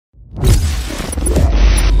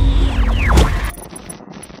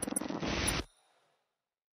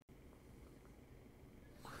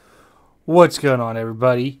What's going on,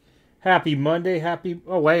 everybody? Happy Monday, happy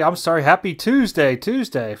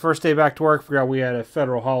Tuesday. First day back to work. Forgot we had a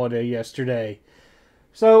federal holiday yesterday.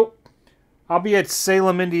 So, I'll be at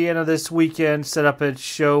Salem, Indiana this weekend. Set up a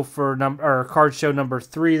show for card show number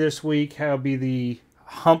 3 this week. That'll be the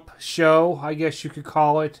hump show, I guess you could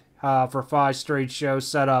call it, for 5 straight show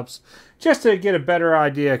setups. Just to get a better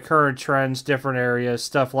idea of current trends, different areas,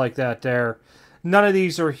 stuff like that there. None of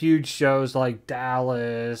these are huge shows like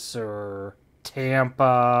Dallas or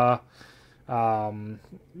Tampa.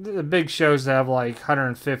 The big shows that have like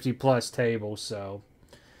 150 plus tables. So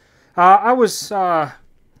I was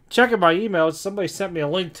checking my emails. Somebody sent me a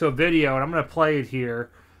link to a video, and I'm going to play it here.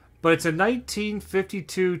 But it's a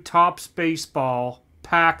 1952 Topps baseball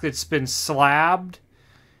pack that's been slabbed,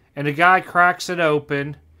 and the guy cracks it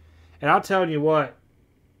open. And I'll tell you what,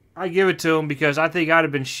 I give it to him because I think I'd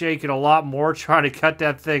have been shaking a lot more trying to cut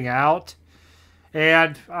that thing out.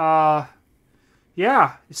 And,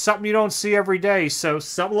 yeah, it's something you don't see every day. So,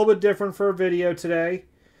 something a little bit different for a video today.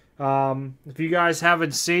 If you guys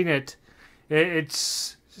haven't seen it,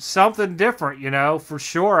 it's something different, you know, for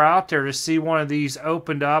sure out there to see one of these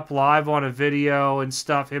opened up live on a video and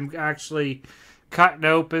stuff. Him actually cutting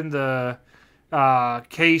open the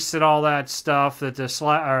case and all that stuff that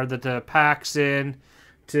the pack's in,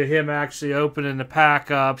 to him actually opening the pack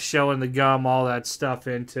up, showing the gum, all that stuff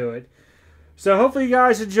into it. So hopefully you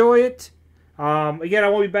guys enjoy it. Again, I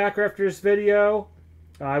won't be back after this video.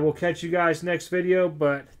 I will catch you guys next video,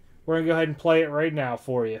 but we're going to go ahead and play it right now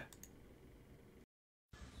for you.